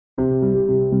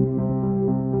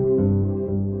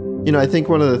You know, I think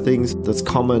one of the things that's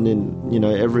common in,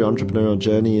 every entrepreneurial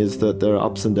journey is that there are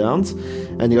ups and downs,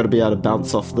 and you got to be able to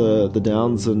bounce off the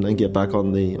downs and get back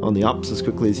on the ups as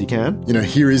quickly as you can.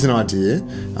 Here is an idea.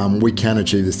 We can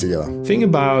achieve this together. The thing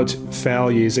about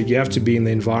failure is that you have to be in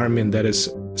the environment that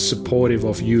is supportive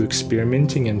of you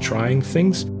experimenting and trying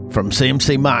things. From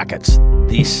CMC Markets,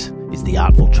 this is The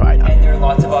Artful Trader. And there are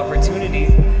lots of opportunities.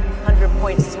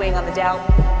 100-point swing on the Dow.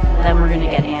 Then we're going to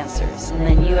get answers, and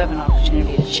then you have an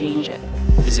opportunity to change it.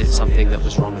 Is it something that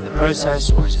was wrong in the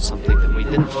process, or is it something that we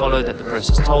didn't follow that the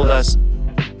process told us?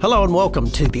 Hello and welcome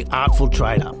to The Artful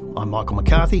Trader. I'm Michael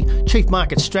McCarthy, Chief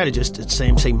Market Strategist at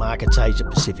CMC Markets Asia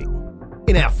Pacific.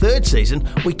 In our third season,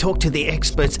 we talk to the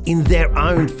experts in their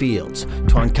own fields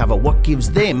to uncover what gives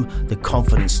them the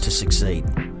confidence to succeed.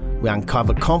 We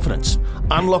uncover confidence,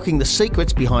 unlocking the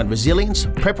secrets behind resilience,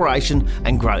 preparation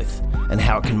and growth, and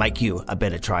how it can make you a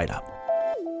better trader.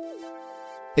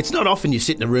 It's not often you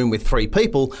sit in a room with three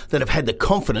people that have had the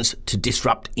confidence to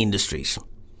disrupt industries,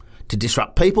 to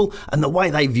disrupt people and the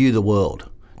way they view the world,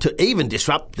 to even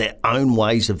disrupt their own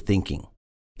ways of thinking.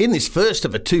 In this first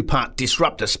of a two-part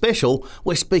Disruptor special,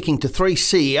 we're speaking to three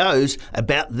CEOs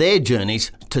about their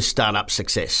journeys to startup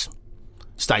success.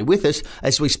 Stay with us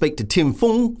as we speak to Tim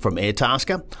Fung from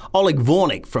Airtasker, Oleg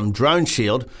Vornik from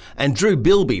DroneSheild and Drew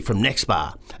Bilbe from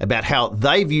Nexba about how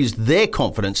they've used their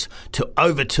confidence to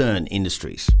overturn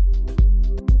industries.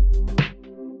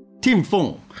 Tim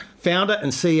Fung, founder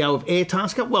and CEO of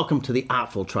Airtasker, welcome to The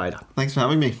Artful Trader. Thanks for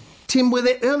having me. Tim, were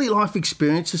there early life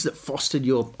experiences that fostered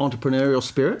your entrepreneurial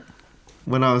spirit?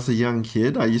 When I was a young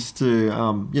kid, I used to,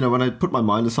 when I put my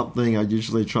mind to something, I'd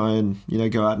usually try and,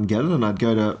 go out and get it, and I'd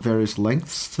go to various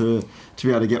lengths to be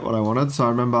able to get what I wanted. So I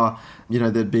remember,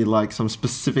 there'd be like some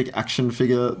specific action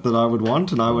figure that I would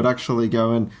want, and I would actually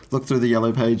go and look through the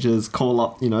yellow pages, call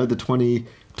up, the 20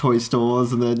 toy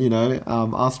stores, and then,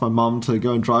 ask my mum to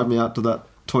go and drive me out to that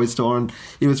toy store, and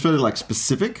it was very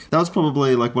specific. That was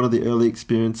probably one of the early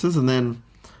experiences. And then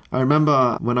I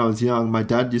remember when I was young, my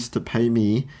dad used to pay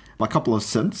me a couple of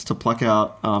cents to pluck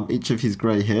out each of his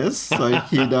grey hairs. So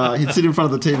he'd sit in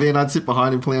front of the TV and I'd sit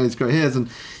behind him pulling out his grey hairs, and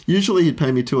usually he'd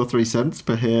pay me 2 or 3 cents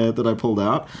per hair that I pulled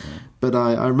out. But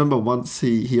I remember once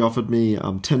he offered me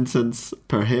 10 cents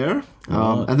per hair,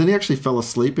 and then he actually fell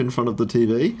asleep in front of the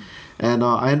TV, and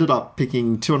I ended up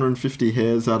picking 250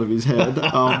 hairs out of his head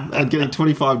and getting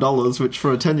 $25, which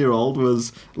for a 10-year-old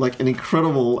was an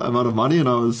incredible amount of money, and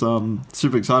I was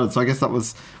super excited. So I guess that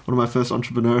was one of my first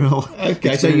entrepreneurial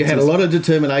experiences. So you had a lot of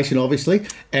determination, obviously,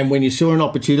 and when you saw an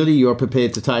opportunity, you were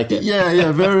prepared to take it.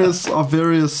 Yeah, various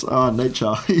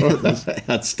nature.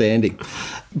 Outstanding.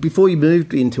 Before you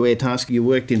moved into Airtasker, you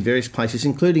worked in various places,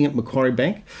 including at Macquarie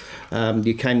Bank.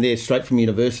 You came there straight from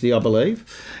university, I believe.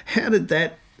 How did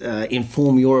that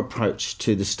inform your approach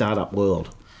to the startup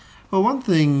world? Well, one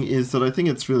thing is that I think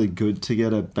it's really good to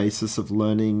get a basis of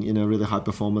learning in a really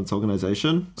high-performance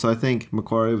organisation. So I think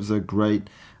Macquarie was a great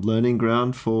learning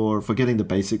ground for getting the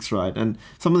basics right. And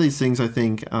some of these things I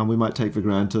think we might take for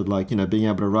granted, being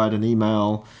able to write an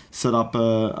email, set up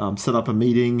a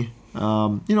meeting,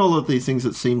 all of these things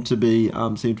that seem to be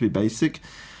basic.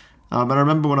 And I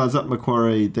remember when I was at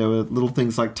Macquarie, there were little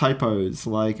things like typos,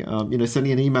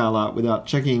 sending an email out without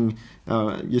checking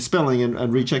your spelling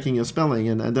and rechecking your spelling.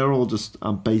 And they're all just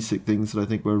basic things that I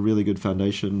think were a really good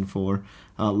foundation for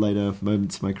later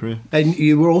moments of my career. And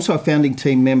you were also a founding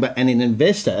team member and an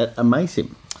investor at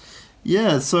Amasim.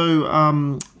 Yeah,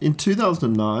 so in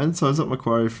 2009, so I was at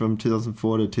Macquarie from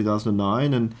 2004 to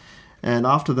 2009, and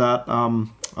after that,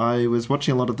 I was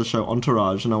watching a lot of the show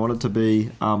Entourage, and I wanted to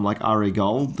be like Ari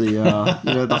Gold,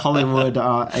 the Hollywood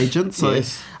agent. So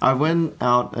yes. I went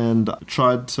out and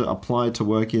tried to apply to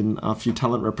work in a few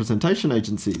talent representation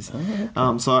agencies. Oh,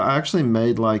 okay. So I actually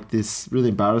made this really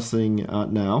embarrassing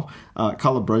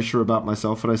colour brochure about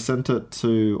myself, and I sent it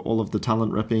to all of the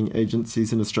talent repping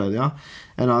agencies in Australia.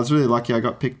 And I was really lucky. I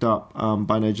got picked up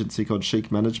by an agency called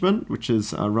Chic Management, which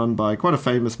is run by quite a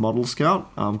famous model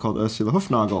scout called Ursula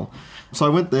Hufnagel. So I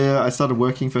went there, I started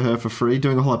working for her for free,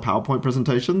 doing a whole lot of PowerPoint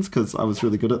presentations because I was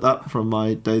really good at that from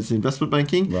my days in investment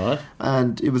banking. Right.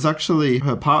 And it was actually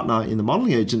her partner in the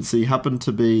modelling agency happened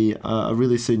to be a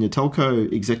really senior telco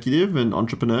executive and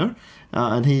entrepreneur.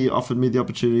 And he offered me the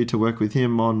opportunity to work with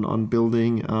him on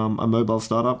building a mobile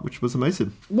startup, which was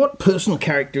amazing. What personal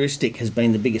characteristic has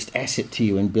been the biggest asset to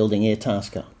you in building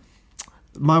Airtasker?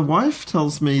 My wife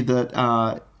tells me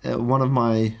that one of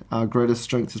my greatest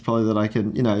strengths is probably that I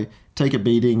can, take a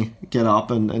beating, get up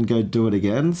and go do it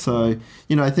again. So,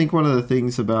 I think one of the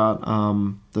things about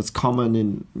that's common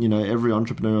in, every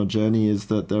entrepreneurial journey is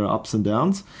that there are ups and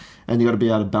downs. and you got to be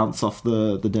able to bounce off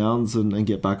the downs and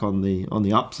get back on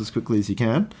the ups as quickly as you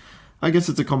can. I guess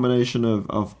it's a combination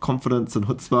of confidence and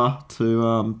chutzpah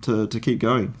to keep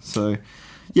going. So,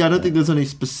 yeah, I don't think there's any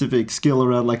specific skill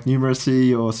around like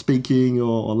numeracy or speaking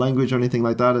or language or anything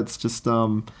like that. It's just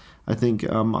I think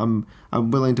I'm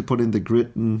willing to put in the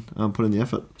grit and put in the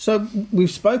effort. So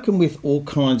we've spoken with all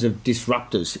kinds of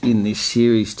disruptors in this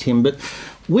series, Tim, but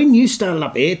when you started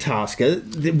up Airtasker,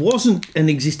 there wasn't an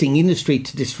existing industry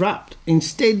to disrupt.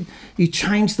 Instead, you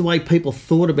changed the way people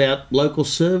thought about local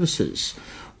services.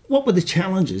 What were the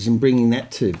challenges in bringing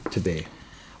that to bear?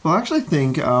 Well, I actually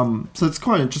think, so it's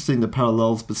quite interesting the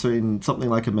parallels between something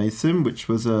like a Maysim, which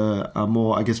was a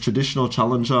more, I guess, traditional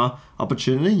challenger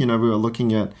opportunity. You know, we were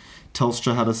looking at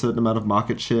Telstra had a certain amount of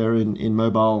market share in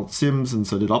mobile SIMs, and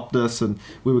so did Optus, and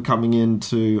we were coming in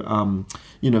to,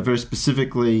 very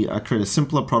specifically create a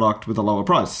simpler product with a lower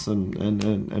price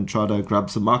and try to grab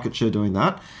some market share doing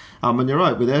that. And you're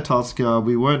right, with Airtasker,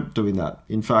 we weren't doing that.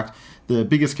 In fact, the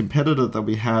biggest competitor that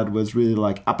we had was really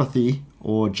like apathy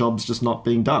or jobs just not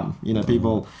being done. You know,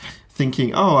 people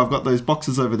thinking, oh, I've got those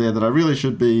boxes over there that I really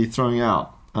should be throwing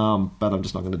out. But I'm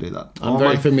just not going to do that. I'm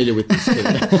very familiar with this too.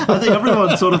 I think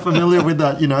everyone's sort of familiar with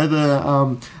that. You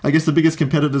know, I guess the biggest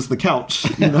competitor is the couch.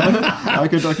 You know, I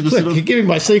could just Look, you're giving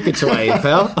my secrets away,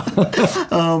 pal.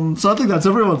 So I think that's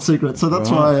everyone's secret. So that's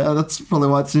why that's probably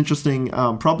why it's an interesting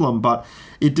problem. But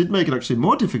it did make it actually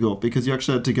more difficult because you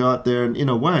actually had to go out there and, in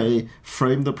a way,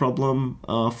 frame the problem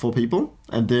for people,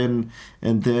 and then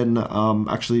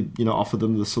actually, offer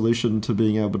them the solution to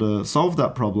being able to solve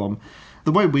that problem.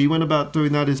 The way we went about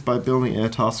doing that is by building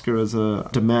Airtasker as a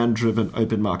demand-driven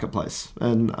open marketplace.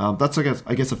 And that's,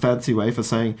 I guess, a fancy way for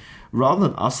saying, rather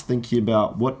than us thinking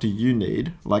about what do you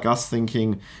need, like us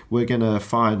thinking we're going to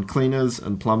find cleaners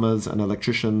and plumbers and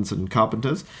electricians and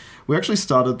carpenters, we actually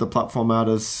started the platform out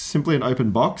as simply an open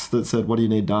box that said, what do you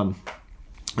need done?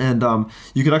 And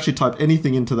you could actually type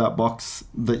anything into that box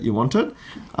that you wanted.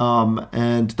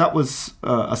 And that was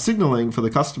a signaling for the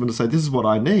customer to say, this is what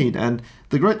I need. And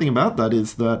the great thing about that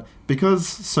is that because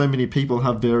so many people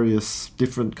have various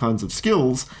different kinds of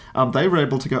skills, they were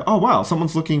able to go, oh, wow,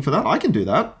 someone's looking for that. I can do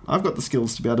that. I've got the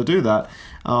skills to be able to do that.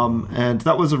 And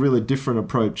that was a really different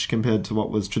approach compared to what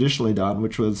was traditionally done,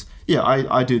 which was,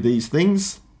 I do these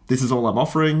things. This is all I'm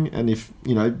offering. And if,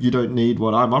 you don't need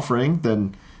what I'm offering,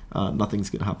 then nothing's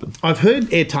going to happen. I've heard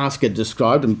Airtasker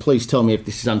described, and please tell me if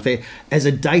this is unfair, as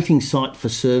a dating site for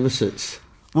services.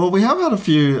 Well, we have had a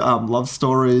few love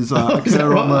stories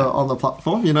there on the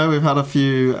platform. You know, we've had a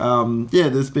few.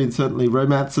 There's been certainly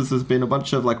romances. There's been a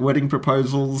bunch of like wedding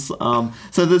proposals.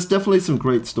 So there's definitely some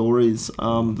great stories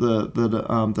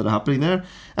that are happening there.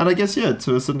 And I guess to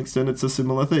a certain extent, it's a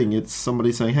similar thing. It's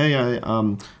somebody saying, "Hey,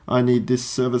 I need this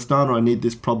service done, or I need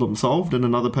this problem solved," and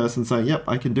another person saying, "Yep,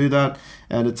 I can do that."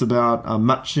 And it's about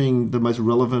matching the most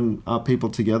relevant people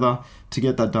together to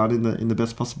get that done in the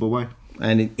best possible way.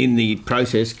 And in the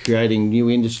process, creating new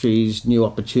industries, new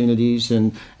opportunities,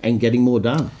 and getting more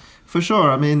done. For sure.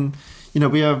 I mean,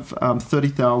 we have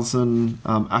 30,000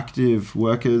 active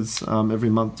workers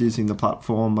every month using the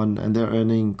platform, and they're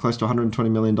earning close to $120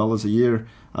 million a year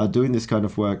doing this kind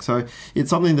of work. So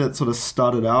it's something that sort of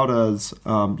started out as,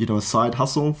 a side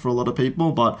hustle for a lot of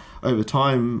people, but over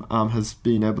time has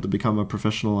been able to become a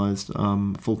professionalized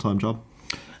full-time job.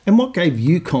 And what gave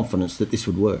you confidence that this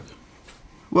would work?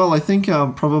 Well, I think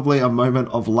probably a moment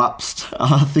of lapsed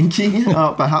thinking,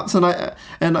 perhaps, and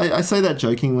I say that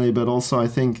jokingly, but also I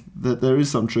think that there is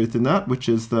some truth in that, which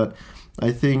is that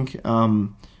I think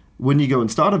when you go and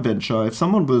start a venture, if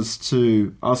someone was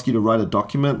to ask you to write a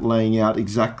document laying out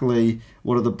exactly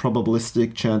what are the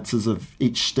probabilistic chances of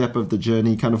each step of the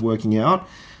journey kind of working out,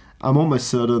 I'm almost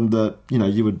certain that,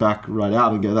 you would back right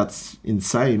out and go, that's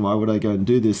insane. Why would I go and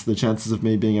do this? The chances of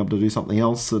me being able to do something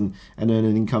else and earn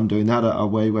an income doing that are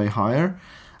way, way higher.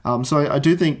 So I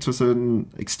do think to a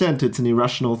certain extent, it's an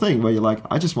irrational thing where you're like,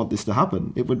 I just want this to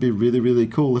happen. It would be really, really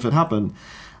cool if it happened.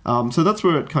 So that's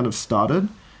where it kind of started.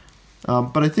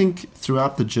 But I think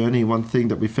throughout the journey, one thing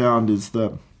that we found is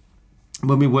that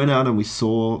when we went out and we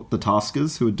saw the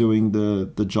taskers who were doing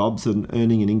the jobs and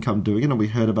earning an income doing it, and we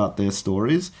heard about their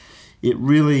stories, it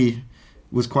really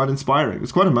was quite inspiring. It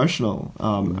was quite emotional,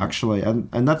 actually.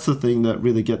 And that's the thing that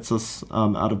really gets us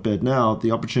out of bed now, the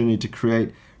opportunity to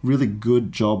create really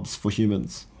good jobs for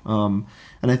humans. And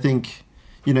I think,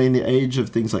 in the age of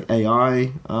things like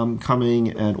AI coming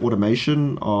and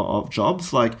automation of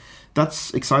jobs, like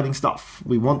that's exciting stuff.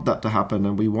 We want that to happen,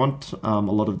 and we want a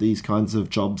lot of these kinds of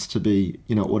jobs to be,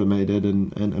 automated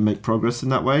and make progress in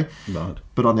that way. Right.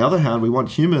 But on the other hand, we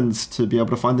want humans to be able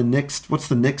to find what's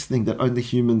the next thing that only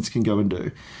humans can go and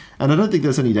do. And I don't think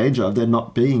there's any danger of there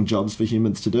not being jobs for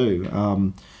humans to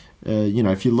do.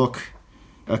 If you look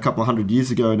a couple of 100 years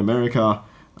ago in America,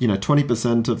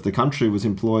 20% of the country was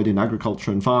employed in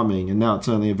agriculture and farming, and now it's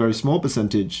only a very small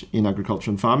percentage in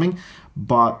agriculture and farming.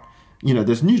 But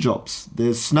there's new jobs.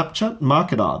 There's Snapchat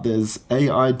marketer. There's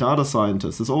AI data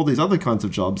scientists. There's all these other kinds of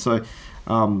jobs. So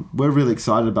we're really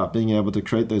excited about being able to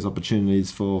create those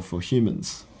opportunities for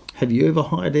humans. Have you ever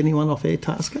hired anyone off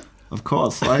Airtasker? Of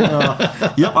course.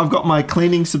 I've got my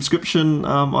cleaning subscription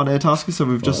on Airtasker. So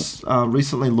we've just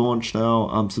recently launched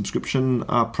our subscription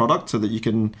product so that you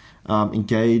can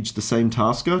engage the same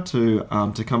tasker to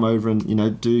come over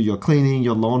and do your cleaning,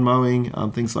 your lawn mowing,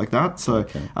 things like that. So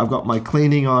I've got my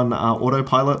cleaning on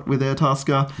autopilot with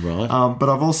Airtasker. Right. But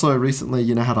I've also recently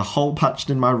had a hole patched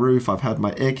in my roof. I've had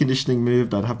my air conditioning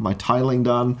moved. I'd have my tiling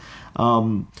done.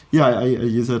 I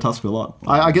use Airtasker a lot.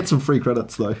 I get some free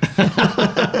credits though.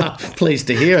 Pleased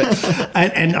to hear it.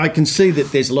 And I can see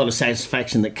that there's a lot of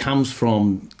satisfaction that comes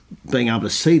from being able to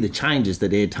see the changes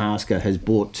that Airtasker has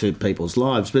brought to people's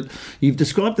lives. But you've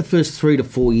described the first 3 to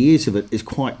 4 years of it as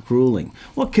quite grueling.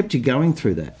 What kept you going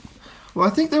through that? Well, I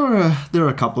think there are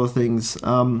a couple of things.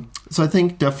 So I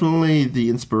think definitely the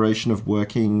inspiration of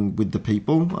working with the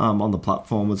people on the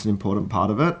platform was an important part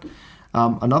of it.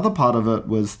 Another part of it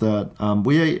was that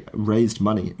we raised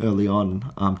money early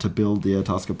on to build the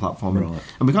Airtasker platform. Right.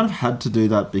 And we kind of had to do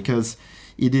that because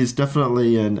it is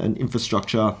definitely an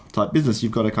infrastructure type business.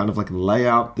 You've got to kind of lay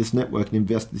out this network and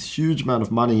invest this huge amount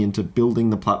of money into building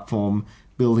the platform,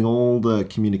 building all the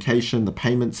communication, the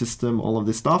payment system, all of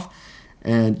this stuff.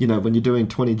 And, when you're doing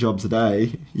 20 jobs a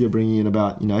day, you're bringing in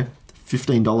about,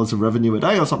 $15 of revenue a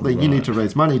day or something. Right. You need to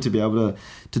raise money to be able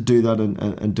to do that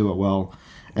and do it well.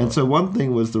 And so one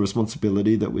thing was the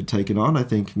responsibility that we'd taken on. I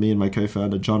think me and my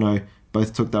co-founder, Jono,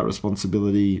 both took that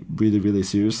responsibility really, really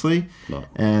seriously. Right.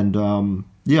 And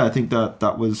I think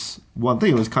that was one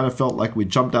thing. It was kind of felt like we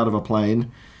jumped out of a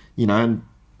plane, and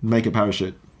make a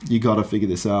parachute. You got to figure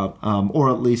this out, or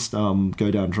at least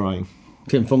go down trying.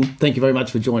 Tim Fung, thank you very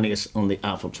much for joining us on The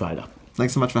Artful Trader.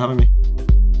 Thanks so much for having me.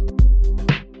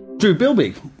 Drew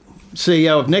Bilbe,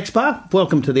 CEO of Nexba,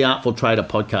 welcome to the Artful Trader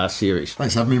podcast series.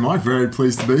 Thanks for having me, Mike. Very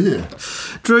pleased to be here.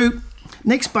 Drew,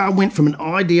 Nexba went from an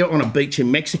idea on a beach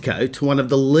in Mexico to one of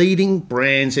the leading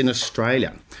brands in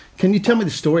Australia. Can you tell me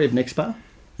the story of Nexba?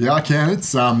 Yeah, I can.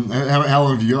 It's how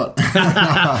long have you got?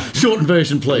 Shortened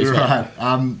version, please. Right.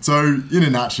 So, in a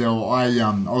nutshell, I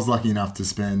was lucky enough to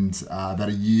spend about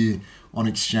a year on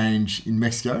exchange in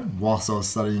Mexico whilst I was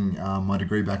studying my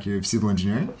degree back here of civil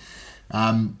engineering.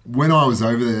 When I was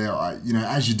over there,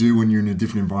 as you do when you're in a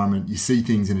different environment, you see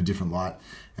things in a different light.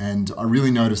 And I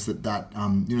really noticed that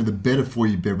the better for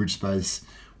you beverage space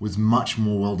was much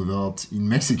more well developed in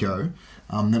Mexico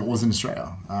than it was in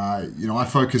Australia. I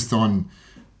focused on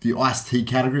the iced tea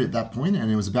category at that point,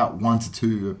 and it was about 1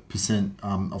 to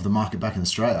 2% of the market back in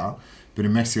Australia. But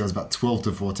in Mexico, it was about 12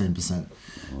 to 14%.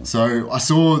 So I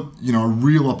saw, a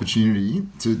real opportunity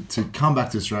to come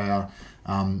back to Australia,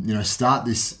 start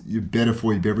this better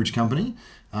for you beverage company,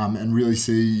 and really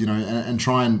see, and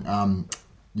try and,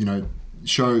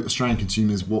 show Australian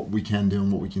consumers what we can do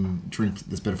and what we can drink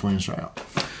that's better for you in Australia.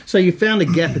 So you found a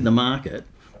gap in the market,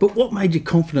 but what made you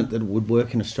confident that it would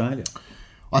work in Australia?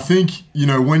 I think,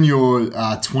 when you're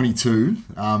 22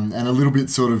 and a little bit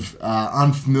sort of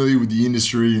unfamiliar with the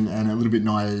industry and a little bit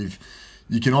naive,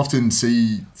 you can often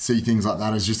see things like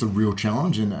that as just a real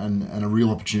challenge and a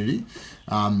real opportunity.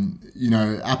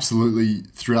 Absolutely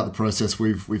throughout the process,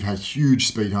 we've had huge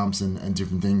speed humps and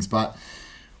different things. But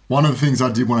one of the things I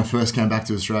did when I first came back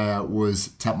to Australia was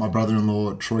tap my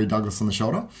brother-in-law, Troy Douglas, on the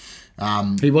shoulder.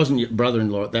 He wasn't your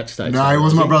brother-in-law at that stage? No, he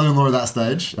wasn't my brother-in-law at that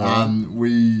stage.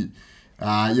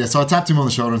 So I tapped him on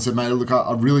the shoulder and said, mate, look,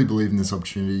 I really believe in this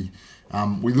opportunity.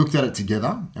 We looked at it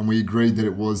together and we agreed that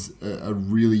it was a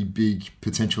really big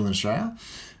potential in Australia.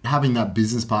 Having that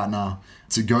business partner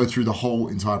to go through the whole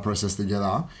entire process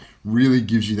together really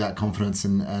gives you that confidence,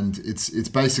 and it's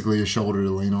basically a shoulder to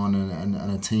lean on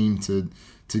and a team to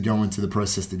go into the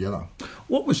process together.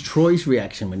 What was Troy's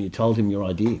reaction when you told him your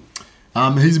idea?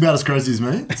 He's about as crazy as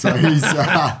me. So he's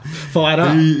fired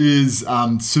up. He is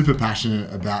super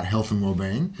passionate about health and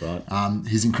well-being. Right.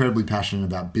 He's incredibly passionate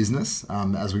about business,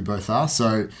 as we both are.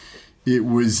 So it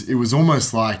was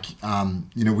almost like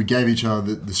we gave each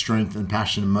other the strength and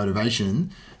passion and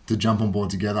motivation to jump on board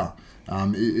together.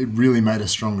 It really made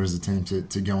us stronger as a team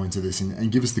to go into this and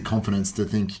give us the confidence to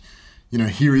think,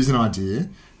 here is an idea.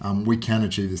 We can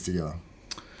achieve this together.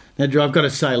 Now, Drew, I've got to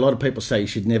say, a lot of people say you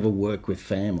should never work with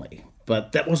family,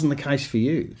 but that wasn't the case for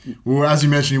you. Well, as you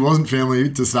mentioned, he wasn't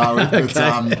family to start with. But,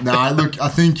 Okay. look, I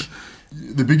think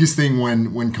the biggest thing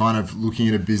when kind of looking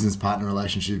at a business partner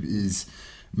relationship is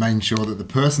making sure that the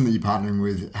person that you're partnering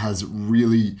with has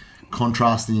really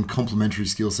contrasting and complementary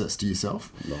skill sets to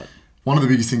yourself. Right. One of the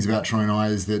biggest things about Troy and I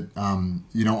is that,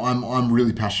 I'm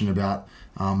really passionate about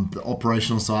the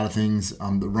operational side of things,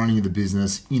 the running of the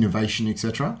business, innovation,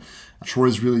 etc.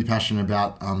 Troy's really passionate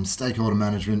about stakeholder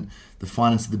management, the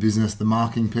finance of the business, the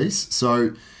marketing piece.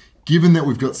 So given that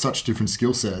we've got such different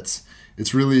skill sets,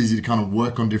 it's really easy to kind of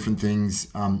work on different things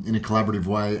in a collaborative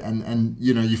way, and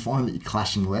you find that you're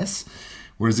clashing less.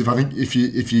 Whereas if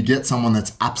you get someone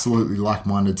that's absolutely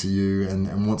like-minded to you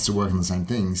and wants to work on the same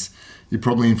things, you're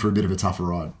probably in for a bit of a tougher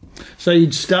ride. So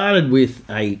you'd started with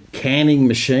a canning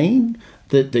machine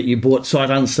that you bought sight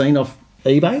unseen off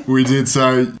eBay? We did.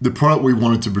 So the product we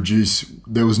wanted to produce,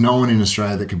 there was no one in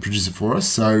Australia that could produce it for us.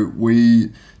 So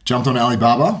we jumped on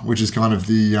Alibaba, which is kind of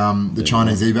the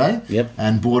Chinese eBay, yep,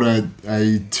 and bought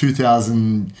a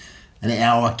 2,000 an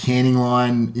hour canning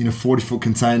line in a 40-foot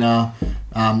container,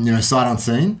 sight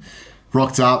unseen.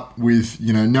 Rocked up with,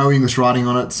 no English writing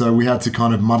on it, so we had to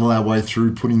kind of muddle our way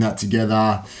through putting that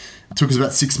together. It took us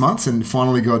about 6 months and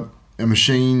finally got a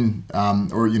machine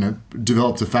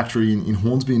developed a factory in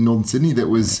Hornsby in northern Sydney that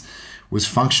was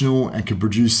functional and could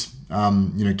produce,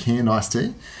 canned iced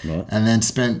tea. Right. And then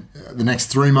spent the next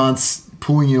 3 months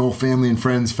pulling in all family and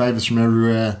friends, favours from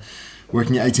everywhere,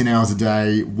 working 18 hours a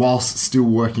day whilst still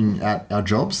working at our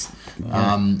jobs.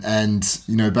 Wow.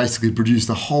 Basically produced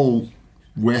a whole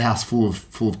warehouse full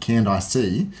of canned iced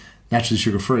tea, naturally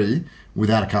sugar-free,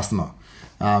 without a customer.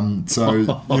 It's you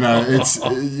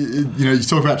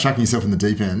talk about chucking yourself in the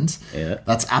deep end. Yeah.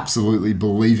 That's absolutely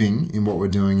believing in what we're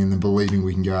doing and then believing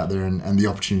we can go out there and the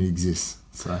opportunity exists.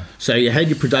 So you had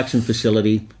your production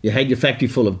facility, you had your factory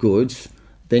full of goods,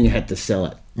 then you had to sell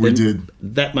it. We did.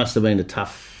 That must have been a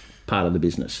tough part of the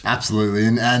business. Absolutely,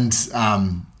 and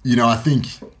I think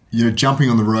jumping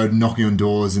on the road, knocking on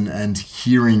doors, and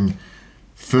hearing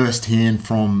firsthand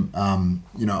from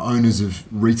owners of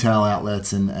retail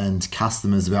outlets and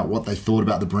customers about what they thought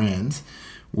about the brand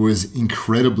was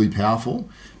incredibly powerful,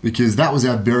 because that was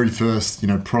our very first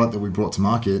product that we brought to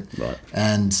market. Right.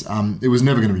 And it was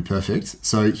never going to be perfect.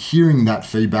 So hearing that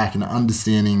feedback and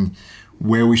understanding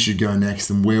where we should go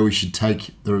next and where we should take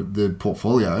the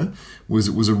portfolio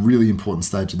was a really important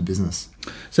stage of the business.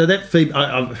 So that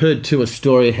I've heard too a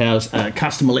story how a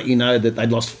customer let you know that they'd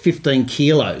lost 15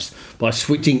 kilos by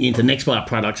switching into Nexba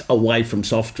products away from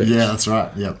soft drinks. Yeah, that's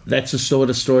right. Yeah, that's the sort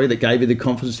of story that gave you the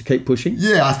confidence to keep pushing.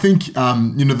 Yeah, I think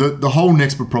the whole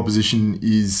Nexba proposition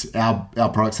is our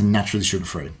products are naturally sugar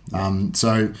free.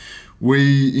 So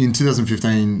we in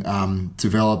 2015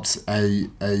 developed a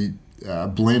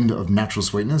blend of natural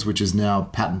sweeteners, which is now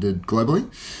patented globally.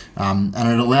 And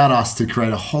it allowed us to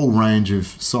create a whole range of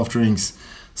soft drinks,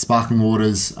 sparkling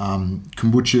waters,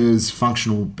 kombuchas,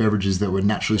 functional beverages that were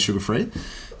naturally sugar-free.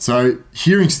 So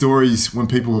hearing stories when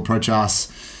people approach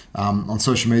us on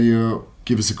social media,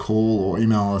 give us a call or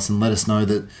email us and let us know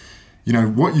that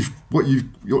what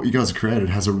you guys have created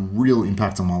has a real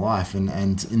impact on my life. And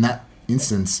in that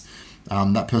instance,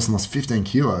 that person lost 15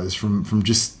 kilos from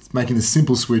just making the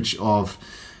simple switch of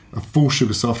a full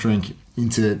sugar soft drink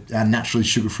into our naturally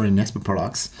sugar-free Nexba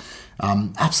products.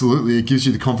 Absolutely, it gives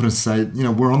you the confidence to say,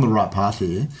 we're on the right path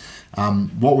here.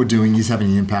 What we're doing is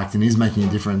having an impact and is making a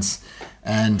difference.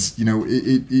 And,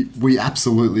 we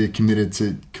absolutely are committed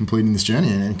to completing this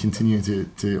journey and continuing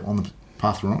to on the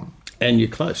path we're on. And you're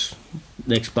close.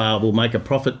 Nexba will make a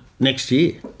profit next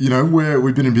year.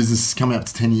 We've been in business coming up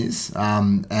to 10 years,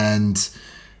 and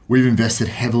we've invested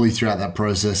heavily throughout that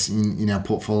process in our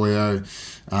portfolio,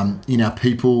 in our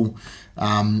people,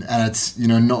 and it's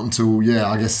not until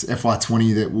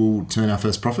FY20 that we'll turn our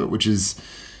first profit, which is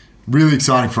really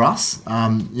exciting for us.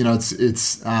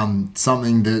 It's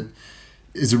something that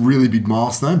is a really big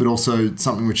milestone, but also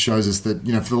something which shows us that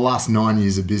for the last 9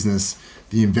 years of business,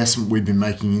 the investment we've been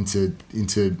making into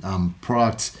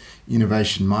product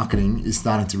innovation, marketing is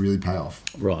starting to really pay off.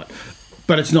 Right,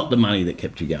 but it's not the money that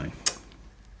kept you going.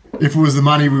 If it was the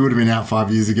money, we would have been out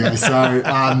 5 years ago. So,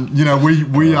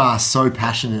 we are so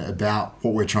passionate about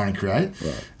what we're trying to create.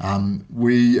 Right.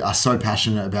 We are so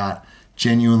passionate about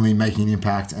genuinely making an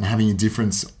impact and having a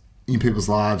difference in people's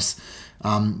lives,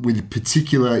 with a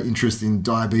particular interest in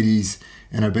diabetes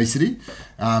and obesity.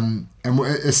 And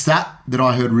a stat that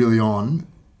I heard really on,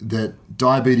 that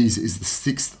diabetes is the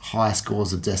 6th highest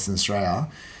cause of deaths in Australia,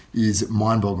 is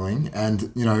mind-boggling. And,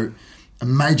 a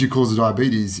major cause of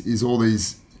diabetes is all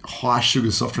these high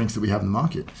sugar soft drinks that we have in the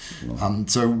market.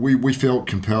 So we felt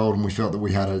compelled, and we felt that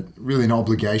we had an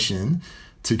obligation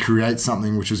to create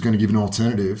something which was going to give an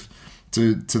alternative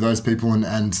to those people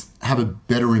and have a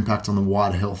better impact on the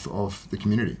wider health of the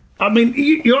community. I mean,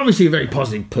 you're obviously a very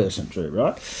positive person, Drew,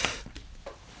 right?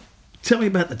 Tell me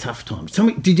about the tough times. Tell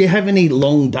me, did you have any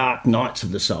long, dark nights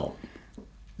of the soul?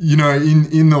 You know,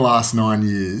 in the last 9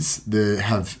 years, there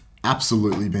have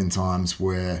absolutely been times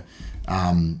where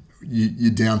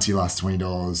you're down to your last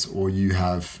 $20, or you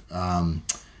have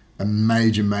a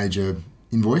major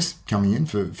invoice coming in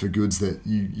for goods that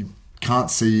you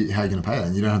can't see how you're going to pay that,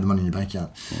 and you don't have the money in your bank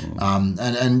account.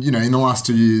 And you know, in the last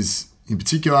 2 years in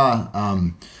particular,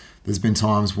 there's been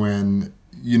times when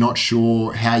you're not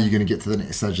sure how you're going to get to the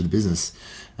next stage of the business,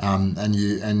 and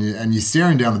you're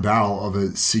staring down the barrel of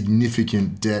a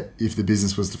significant debt if the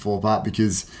business was to fall apart.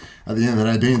 Because at the end of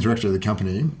the day, being director of the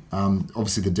company,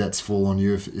 obviously the debts fall on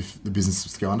you if the business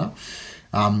was to go under.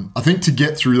 I think to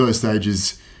get through those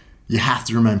stages, you have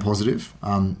to remain positive.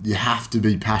 You have to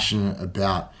be passionate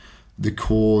about the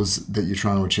cause that you're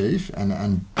trying to achieve,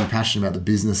 and be passionate about the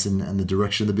business and the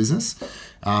direction of the business.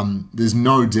 There's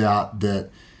no doubt that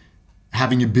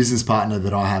having a business partner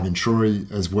that I have in Troy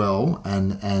as well,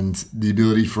 and the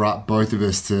ability for both of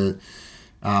us to,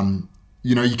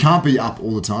 you know, you can't be up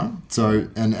all the time. So,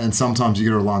 and sometimes you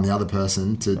got to rely on the other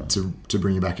person to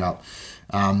bring you back up.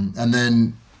 And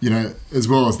then, you know, as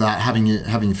well as that, having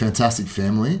a fantastic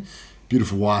family,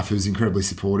 beautiful wife who's incredibly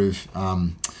supportive,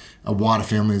 a wider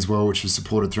family as well, which was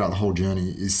supported throughout the whole journey,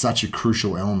 is such a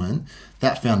crucial element.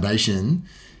 That foundation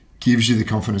gives you the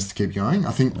confidence to keep going.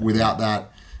 I think without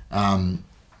that,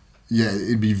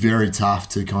 it'd be very tough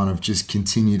to kind of just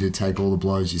continue to take all the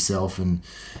blows yourself and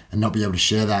not be able to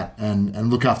share that and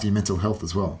look after your mental health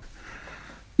as well.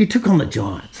 You took on the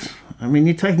giants. I mean,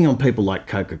 you're taking on people like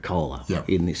Coca-Cola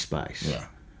in this space. Yeah.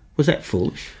 Was that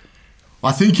foolish?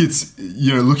 I think it's,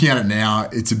 you know, looking at it now,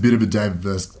 it's a bit of a David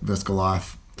versus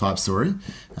Goliath type story.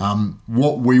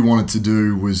 What we wanted to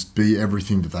do was be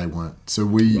everything that they weren't. So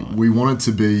we wanted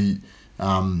to be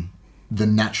the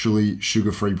naturally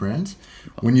sugar-free brand.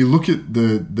 When you look at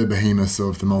the behemoths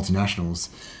of the multinationals,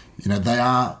 you know, they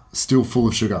are still full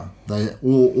of sugar,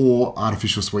 or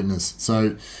artificial sweeteners.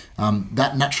 So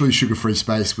that naturally sugar-free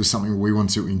space was something we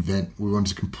wanted to invent. We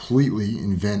wanted to completely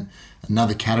invent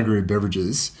another category of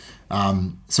beverages.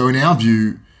 So in our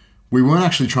view, we weren't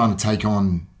actually trying to take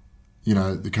on, you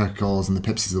know, the Coca-Colas and the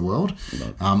Pepsis of the world.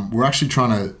 We're actually trying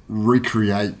to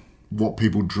recreate what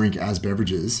people drink as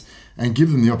beverages and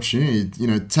give them the opportunity, you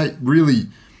know,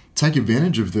 take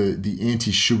advantage of the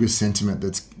anti-sugar sentiment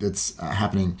that's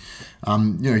happening.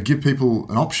 You know, give people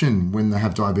an option when they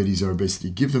have diabetes or obesity.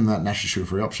 Give them that naturally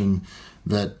sugar-free option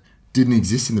that didn't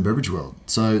exist in the beverage world.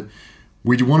 So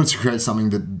we wanted to create something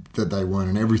that they weren't,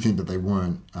 and everything that they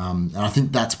weren't. And I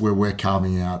think that's where we're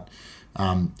carving out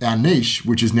our niche,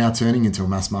 which is now turning into a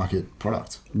mass market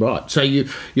product. Right. So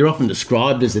you're often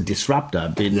described as a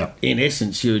disruptor, but in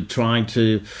essence, you're trying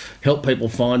to help people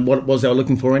find what it was they were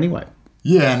looking for anyway.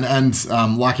 Yeah,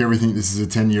 and like everything, this is a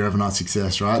 10-year overnight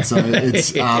success, right? So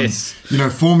it's you know,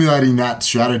 formulating that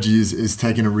strategy is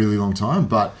taking a really long time,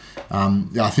 but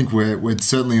I think we're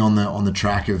certainly on the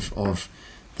track of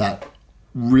that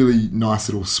really nice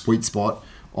little sweet spot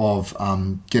of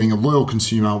getting a loyal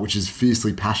consumer, which is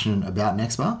fiercely passionate about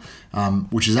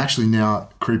Nexba, which is actually now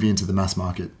creeping into the mass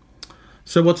market.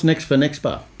 So what's next for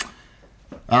Nexba?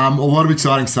 A lot of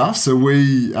exciting stuff. So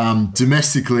we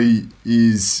domestically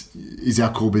is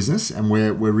our core business, and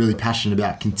we're really passionate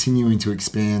about continuing to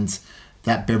expand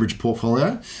that beverage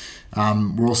portfolio.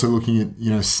 We're also looking at, you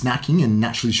know, snacking and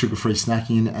naturally sugar-free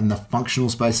snacking and the functional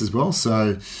space as well.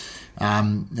 So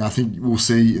I think we'll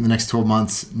see in the next 12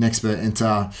 months Nexba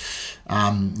enter,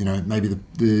 you know, maybe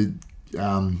the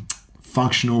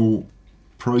functional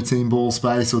protein ball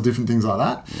space or different things like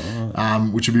that,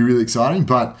 which would be really exciting.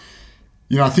 But,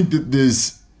 you know, I think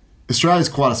that Australia's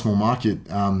quite a small market,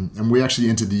 and we actually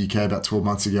entered the UK about 12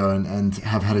 months ago and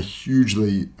have had a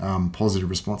hugely positive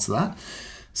response to that.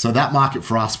 So that market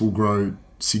for us will grow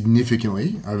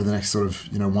significantly over the next sort of,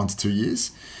 you know, 1 to 2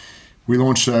 years. We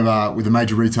launched over with a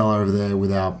major retailer over there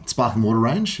with our sparkling water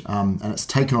range, and it's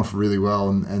taken off really well,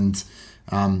 and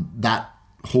that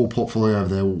whole portfolio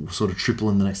over there will sort of triple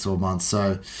in the next 12 months.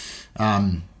 So,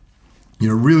 you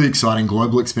know, really exciting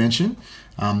global expansion,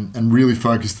 and really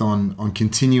focused on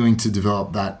continuing to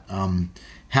develop that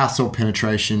household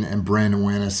penetration and brand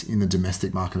awareness in the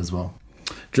domestic market as well.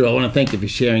 Drew, I want to thank you for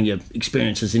sharing your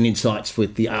experiences and insights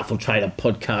with the Artful Trader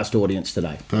podcast audience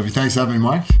today. Perfect. Thanks for having me,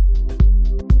 Mike.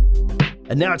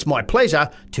 And now it's my pleasure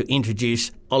to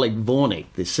introduce Oleg Vornik,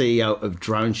 the CEO of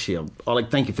DroneSheild. Oleg,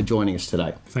 thank you for joining us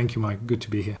today. Thank you, Mike. Good to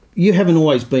be here. You haven't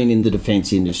always been in the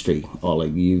defence industry,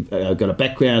 Oleg. You've got a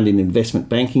background in investment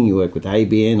banking. You work with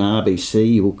ABN,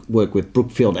 RBC. You work with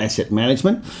Brookfield Asset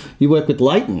Management. You work with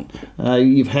Leighton.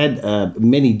 You've had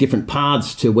many different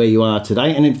paths to where you are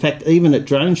today. And in fact, even at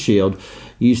DroneSheild,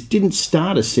 you didn't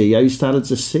start as CEO, you started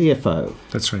as a CFO.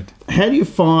 That's right. How do you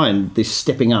find this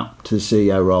stepping up to the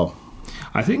CEO role?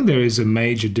 I think there is a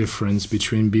major difference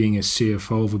between being a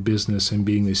CFO of a business and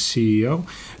being the CEO.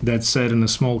 That said, in a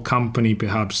small company,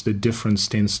 perhaps the difference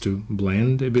tends to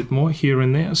blend a bit more here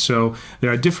and there. So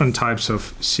there are different types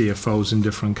of CFOs in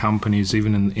different companies,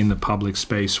 even in the public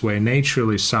space, where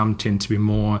naturally some tend to be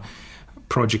more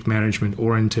project management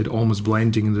oriented, almost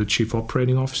blending in the chief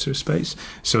operating officer space.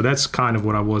 So that's kind of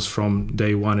what I was from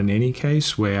day one in any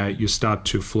case, where you start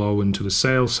to flow into the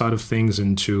sales side of things,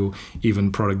 into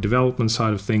even product development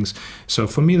side of things. So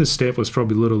for me, the step was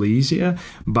probably a little easier.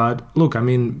 But look, I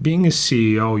mean, being a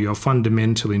CEO, you're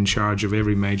fundamentally in charge of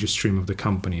every major stream of the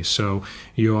company. So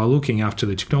you are looking after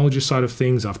the technology side of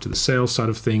things, after the sales side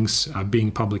of things, being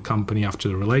a public company, after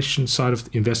the relations side of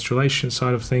investor relations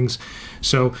side of things.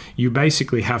 So you basically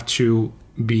have to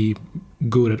be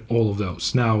good at all of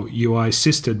those. Now, you are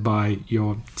assisted by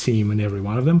your team in every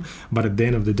one of them, but at the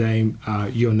end of the day,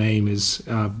 your name is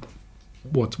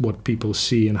what people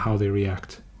see and how they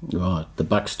react. Right, the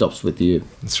buck stops with you.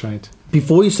 That's right.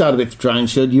 Before you started with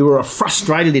DroneSheild, you were a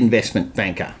frustrated investment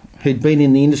banker who'd been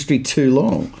in the industry too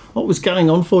long. What was going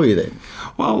on for you then?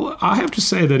 Well, I have to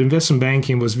say that investment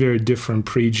banking was very different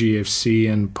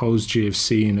pre-GFC and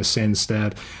post-GFC in a sense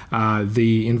that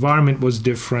the environment was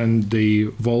different, the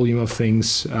volume of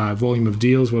things, volume of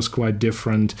deals was quite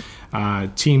different,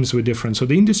 teams were different. So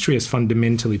the industry has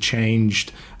fundamentally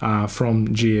changed from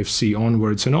GFC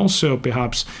onwards. And also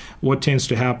perhaps what tends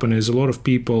to happen is a lot of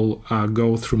people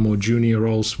go through more junior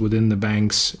roles within the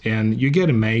banks, and you get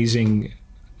amazing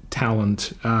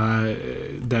talent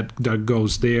that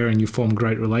goes there, and you form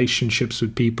great relationships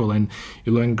with people and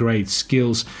you learn great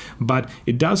skills. But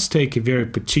it does take a very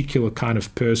particular kind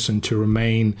of person to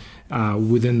remain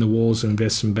within the walls of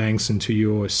investment banks into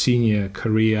your senior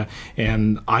career,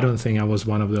 and I don't think I was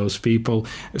one of those people.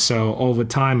 So over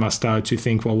time I started to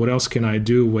think, well, what else can I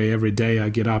do where every day I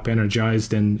get up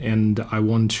energized and I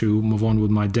want to move on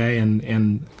with my day,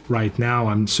 and right now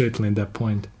I'm certainly at that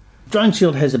point.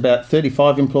 DroneSheild has about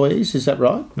 35 employees, is that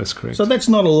right? That's correct. So that's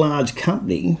not a large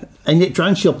company, and yet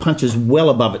DroneSheild punches well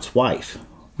above its weight.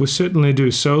 We certainly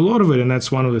do. So a lot of it, and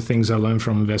that's one of the things I learned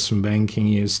from investment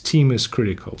banking, is team is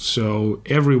critical. So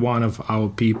every one of our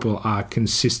people are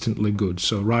consistently good.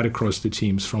 So right across the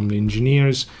teams, from the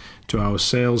engineers to our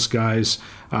sales guys,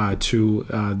 to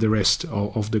the rest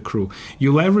of the crew.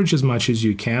 You leverage as much as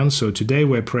you can. So today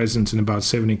we're present in about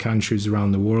 70 countries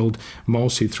around the world,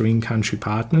 mostly through in-country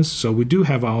partners. So we do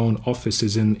have our own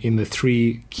offices in the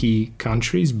three key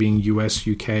countries, being US,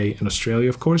 UK, and Australia,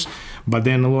 of course. But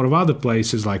then a lot of other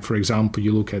places, like, for example,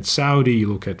 you look at Saudi,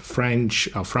 you look at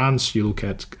France, you look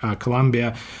at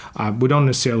Colombia. We don't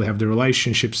necessarily have the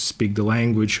relationships, speak the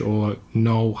language, or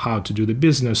know how to do the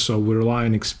business. So we rely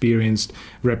on experienced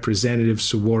representatives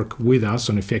who work with us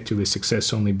on effectively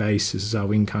success-only basis as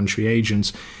our in-country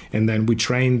agents, and then we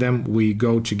train them. We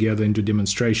go together into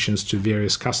demonstrations to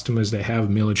various customers they have,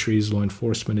 militaries, law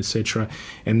enforcement, etc.,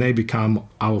 and they become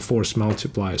our force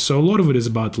multiplier. So a lot of it is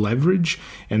about leverage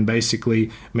and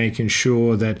basically making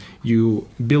sure that you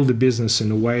build a business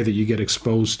in a way that you get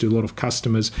exposed to a lot of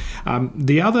customers.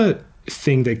 The other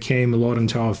thing that came a lot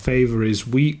into our favor is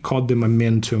we caught the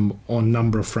momentum on a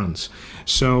number of fronts.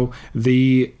 So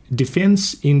the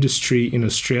defense industry in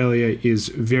Australia is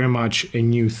very much a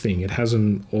new thing. It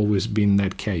hasn't always been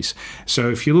that case. So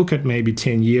if you look at maybe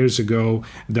 10 years ago,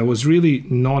 there was really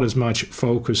not as much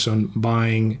focus on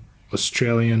buying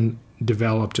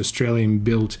Australian-developed,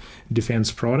 Australian-built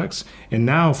defense products. And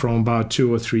now, from about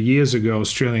 2 or 3 years ago,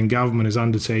 Australian government is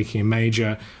undertaking a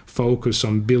major focus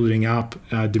on building up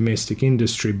domestic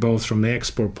industry, both from the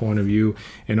export point of view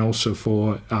and also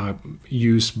for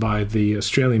use by the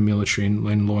Australian military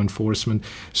and law enforcement.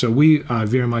 So we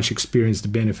very much experience the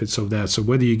benefits of that. So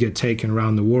whether you get taken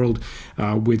around the world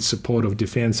with support of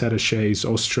defense attachés,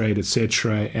 Austrade,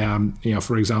 etc.,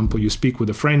 for example, you speak with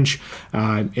the French,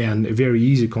 and a very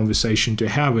easy conversation to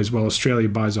have as well. Australia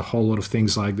buys a whole lot of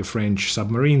things like the French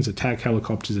submarines, attack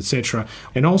helicopters, etc.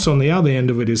 And also on the other end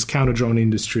of it is counter-drone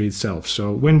industry itself.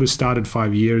 So when we started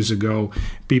 5 years ago,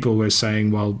 people were saying,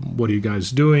 well, what are you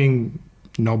guys doing?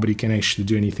 nobody can actually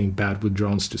do anything bad with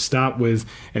drones to start with.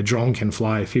 A drone can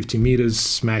fly 50 meters,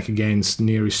 smack against the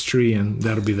nearest tree, and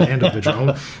that'll be the end of the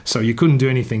drone. So you couldn't do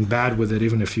anything bad with it,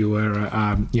 even if you were,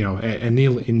 an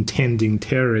ill-intending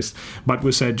terrorist. But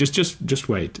we said, just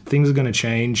wait. Things are going to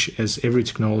change as every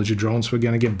technology. Drones were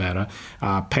going to get better.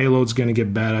 Payloads going to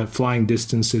get better. Flying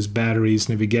distances, batteries,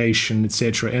 navigation,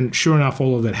 etc. And sure enough,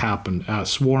 all of that happened.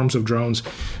 Swarms of drones.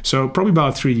 So probably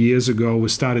about 3 years ago, we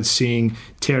started seeing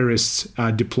terrorists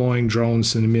deploying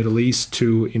drones in the Middle East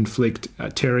to inflict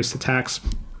terrorist attacks.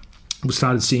 We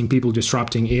started seeing people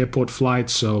disrupting airport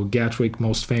flights, so Gatwick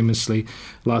most famously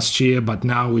last year, but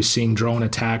now we're seeing drone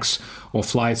attacks or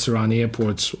flights around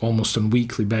airports almost on a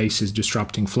weekly basis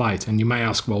disrupting flight. And you may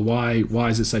ask, well, why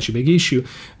is it such a big issue?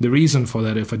 The reason for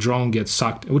that, if a drone gets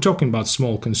sucked, we're talking about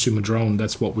small consumer drone,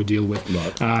 that's what we deal with,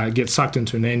 gets sucked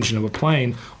into an engine of a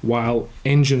plane, while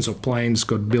engines of planes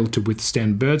got built to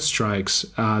withstand bird strikes,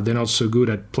 they're not so good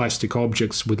at plastic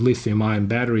objects with lithium-ion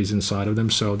batteries inside of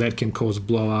them, so that can cause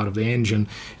blowout of the engine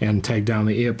and take down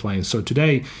the airplane. So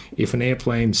today, if an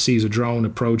airplane sees a drone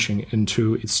approaching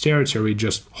into its territory, it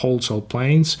just halts all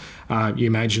planes. You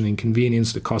imagine the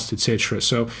inconvenience, the cost, etc.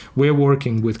 So we're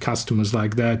working with customers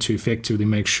like that to effectively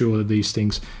make sure that these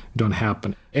things don't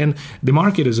happen. And the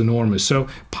market is enormous. So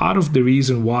part of the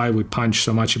reason why we punch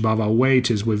so much above our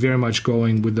weight is we're very much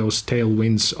going with those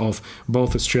tailwinds of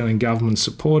both Australian government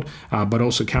support, but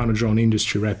also counter-drone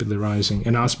industry rapidly rising,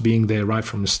 and us being there right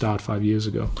from the start 5 years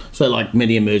ago. So like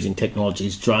many emerging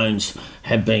technologies, drones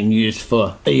have been used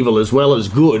for evil as well as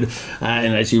good.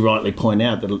 And as you rightly point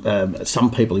out, that some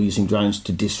people are using drones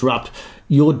to disrupt.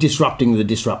 You're disrupting the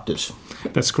disruptors.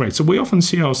 That's great. So we often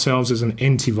see ourselves as an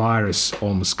antivirus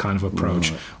almost kind of approach,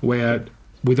 where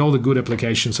with all the good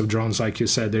applications of drones, like you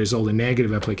said, there's all the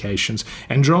negative applications,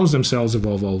 and drones themselves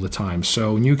evolve all the time.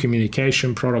 So new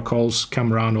communication protocols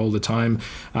come around all the time.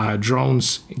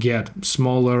 Drones get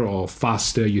smaller or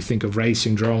faster. You think of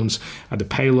racing drones, the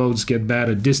payloads get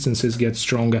better, distances get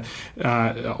stronger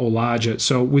or larger.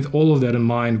 So with all of that in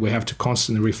mind, we have to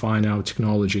constantly refine our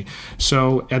technology.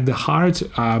 So at the heart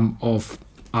of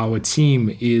our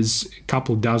team is a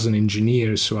couple dozen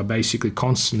engineers who are basically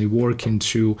constantly working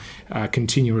to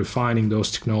continue refining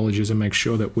those technologies and make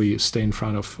sure that we stay in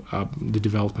front of the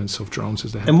developments of drones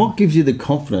as they happen. And what gives you the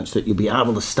confidence that you'll be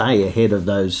able to stay ahead of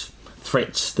those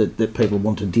threats that people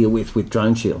want to deal with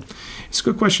DroneSheild? It's a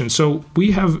good question. So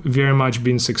we have very much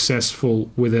been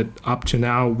successful with it up to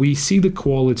now. We see the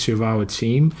quality of our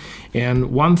team.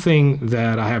 And one thing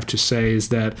that I have to say is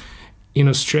that in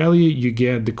Australia, you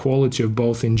get the quality of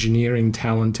both engineering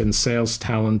talent and sales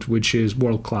talent, which is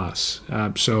world-class.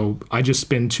 So I just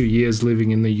spent 2 years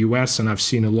living in the US, and I've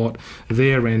seen a lot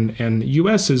there. And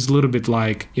US is a little bit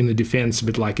like, in the defense, a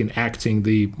bit like in acting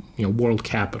the world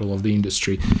capital of the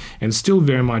industry. And still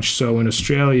very much so in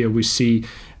Australia, we see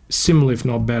similar, if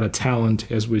not better,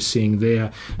 talent as we're seeing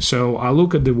there. So I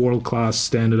look at the world-class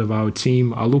standard of our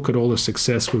team. I look at all the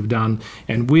success we've done,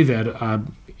 and with that,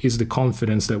 is the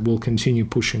confidence that we'll continue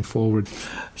pushing forward.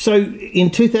 So in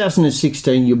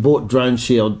 2016, you brought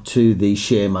DroneSheild to the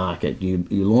share market. You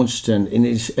launched an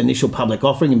initial public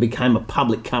offering and became a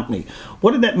public company.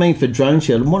 What did that mean for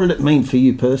DroneSheild, and what did it mean for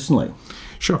you personally?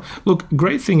 Sure. Look,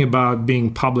 great thing about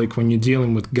being public when you're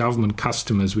dealing with government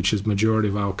customers, which is majority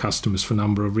of our customers for a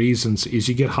number of reasons, is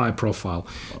you get high profile.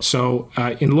 So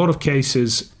in a lot of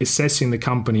cases, assessing the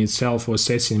company itself or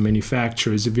assessing the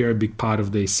manufacturer is a very big part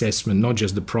of the assessment, not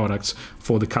just the products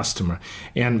for the customer.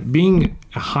 And being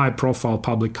a high profile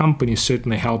public company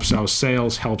certainly helps our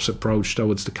sales, helps approach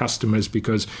towards the customers,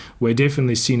 because we're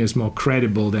definitely seen as more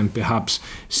credible than perhaps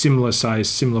similar size,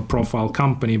 similar profile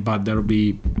company, but that'll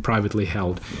be privately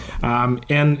held.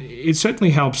 And it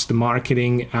certainly helps the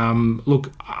marketing.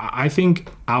 Look, I think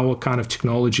our kind of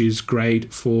technology is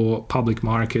great for public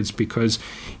markets because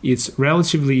it's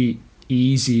relatively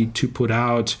easy to put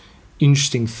out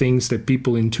interesting things that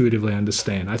people intuitively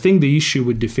understand. I think the issue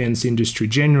with defense industry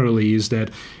generally is that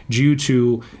due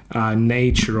to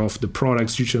nature of the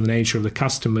products, due to the nature of the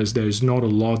customers, there's not a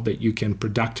lot that you can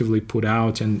productively put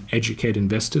out and educate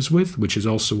investors with, which is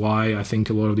also why I think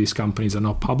a lot of these companies are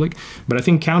not public. But I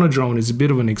think counter-drone is a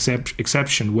bit of an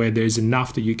exception where there's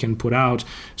enough that you can put out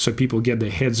so people get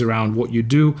their heads around what you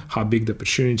do, how big the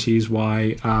opportunity is,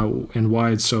 why and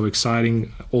why it's so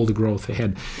exciting, all the growth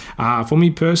ahead. For me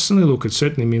personally, look, it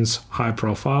certainly means high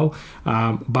profile,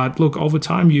 but look, over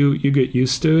time you get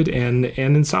used to it, and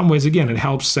in some ways, again, it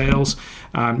helps sales.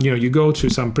 You go to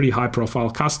some pretty high profile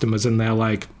customers and they're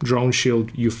like,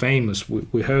 DroneSheild, you're famous,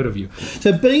 we heard of you.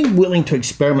 So being willing to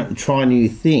experiment and try new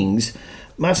things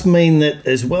must mean that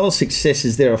as well as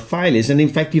successes, there are failures. And in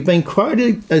fact, you've been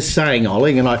quoted as saying,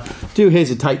 Oleg, and I do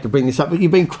hesitate to bring this up, but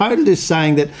you've been quoted as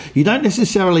saying that you don't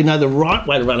necessarily know the right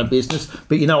way to run a business,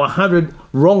 but you know 100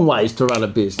 wrong ways to run a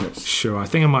business. Sure, I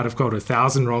think I might have got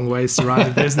 1,000 wrong ways to run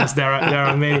a business. There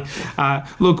are many.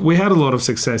 Look, we had a lot of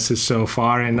successes so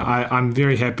far, and I'm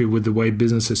very happy with the way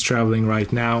business is traveling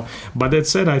right now. But that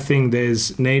said, I think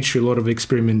there's a lot of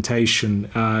experimentation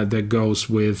that goes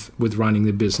with running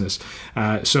the business.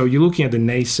 So you're looking at the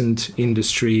nascent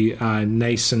industry,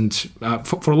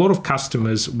 for a lot of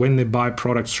customers, when they buy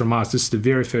products from us, this is the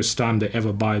very first time they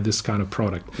ever buy this kind of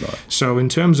product. Right. So in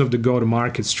terms of the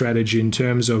go-to-market strategy, in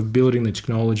terms of building the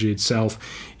technology itself,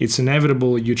 it's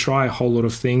inevitable you try a whole lot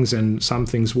of things, and some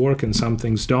things work and some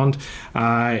things don't,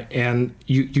 and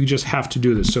you just have to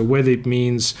do this. So whether it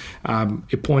means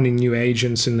appointing new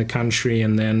agents in the country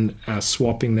and then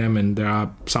swapping them, and there are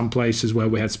some places where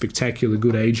we had spectacular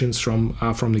good agents from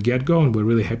the get-go, and we're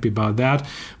really happy about that.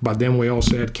 But then we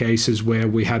also had cases where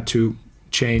we had to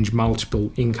change multiple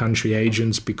in-country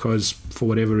agents because for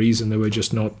whatever reason they were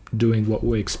just not doing what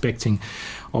we're expecting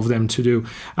of them to do.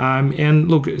 And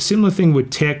look, similar thing with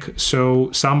tech.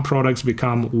 So some products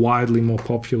become widely more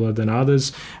popular than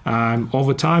others.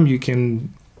 Over time, you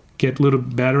can get a little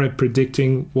better at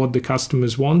predicting what the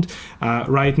customers want.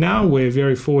 Right now, we're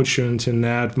very fortunate in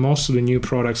that most of the new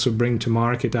products we bring to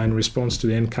market are in response to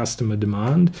the end customer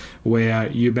demand, where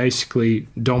you basically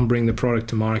don't bring the product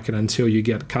to market until you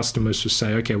get customers who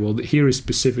say, okay, well, here is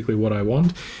specifically what I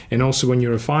want. And also when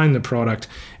you refine the product,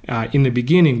 in the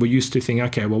beginning, we used to think,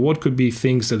 okay, well, what could be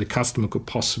things that the customer could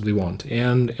possibly want?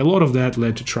 And a lot of that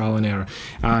led to trial and error.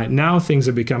 Now things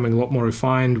are becoming a lot more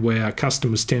refined, where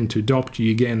customers tend to adopt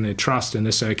you again, they trust, and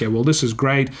they say, okay, well, this is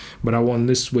great, but I want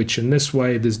this switch in this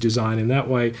way, this design in that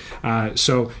way.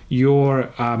 So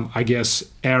your, I guess,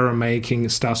 error making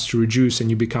starts to reduce, and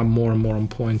you become more and more on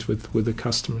point with the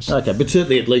customers. Okay, but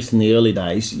certainly at least in the early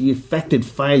days, you factored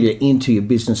failure into your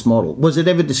business model. Was it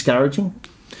ever discouraging?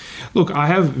 Look, I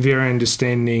have very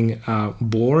understanding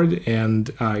board and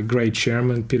great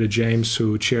chairman, Peter James,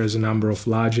 who chairs a number of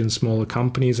large and smaller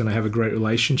companies, and I have a great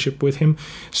relationship with him.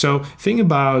 So thing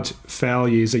about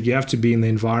failure is that you have to be in the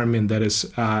environment that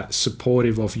is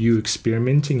supportive of you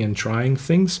experimenting and trying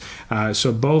things.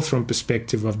 So both from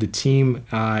perspective of the team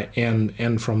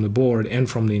and from the board and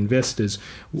from the investors,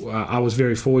 I was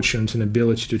very fortunate in the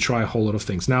ability to try a whole lot of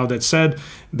things. Now, that said,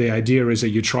 the idea is that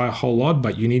you try a whole lot,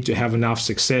 but you need to have enough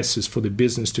successes for the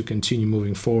business to continue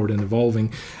moving forward and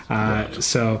evolving.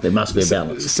 So there must be a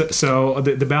balance. So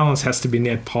the balance has to be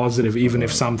net positive, even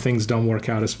if some things don't work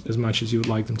out as much as you would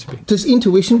like them to be. Does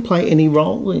intuition play any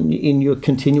role in your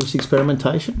continuous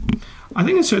experimentation? I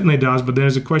think it certainly does, but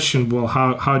there's a question, well,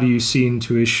 how do you see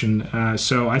intuition?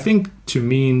 So I think, to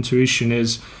me, intuition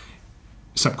is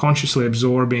subconsciously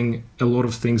absorbing a lot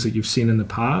of things that you've seen in the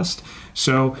past.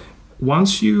 So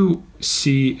once you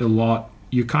see a lot,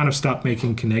 you kind of start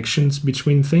making connections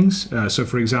between things. So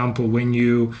for example, when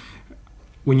you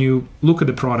look at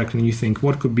the product and you think,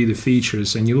 what could be the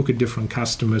features, and you look at different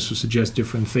customers who suggest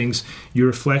different things, you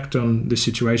reflect on the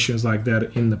situations like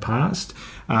that in the past.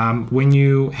 When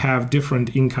you have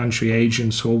different in-country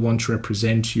agents who all want to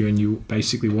represent you, and you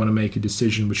basically want to make a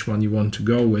decision which one you want to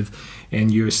go with, and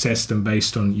you assess them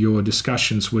based on your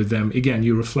discussions with them, again,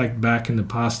 you reflect back in the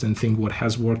past and think what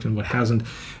has worked and what hasn't.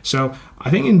 So I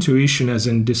think intuition, as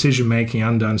in decision-making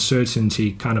under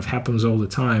uncertainty, kind of happens all the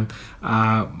time,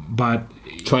 but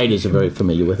traders are very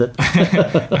familiar with it.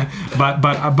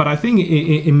 but I think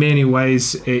in many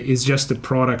ways it's just a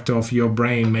product of your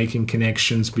brain making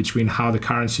connections between how the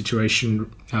current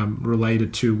situation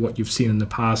related to what you've seen in the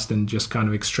past, and just kind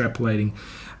of extrapolating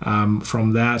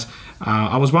from that.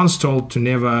 I was once told to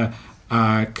never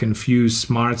confuse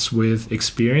smarts with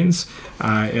experience,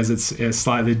 as it's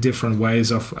slightly different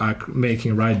ways of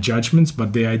making right judgments.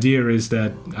 But the idea is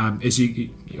that as you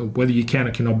whether you can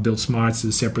or cannot build smarts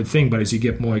is a separate thing, but as you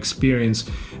get more experience,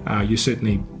 you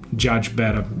certainly judge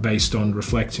better based on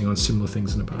reflecting on similar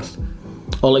things in the past.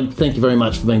 Oleg, thank you very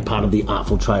much for being part of the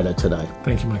Artful Trader today.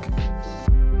 Thank you, Mike.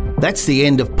 That's the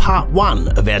end of part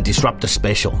 1 of our Disruptor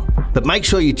special. But make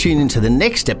sure you tune into the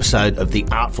next episode of The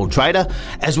Artful Trader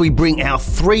as we bring our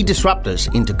 3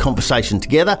 disruptors into conversation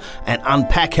together and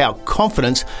unpack how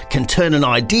confidence can turn an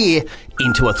idea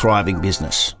into a thriving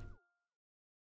business.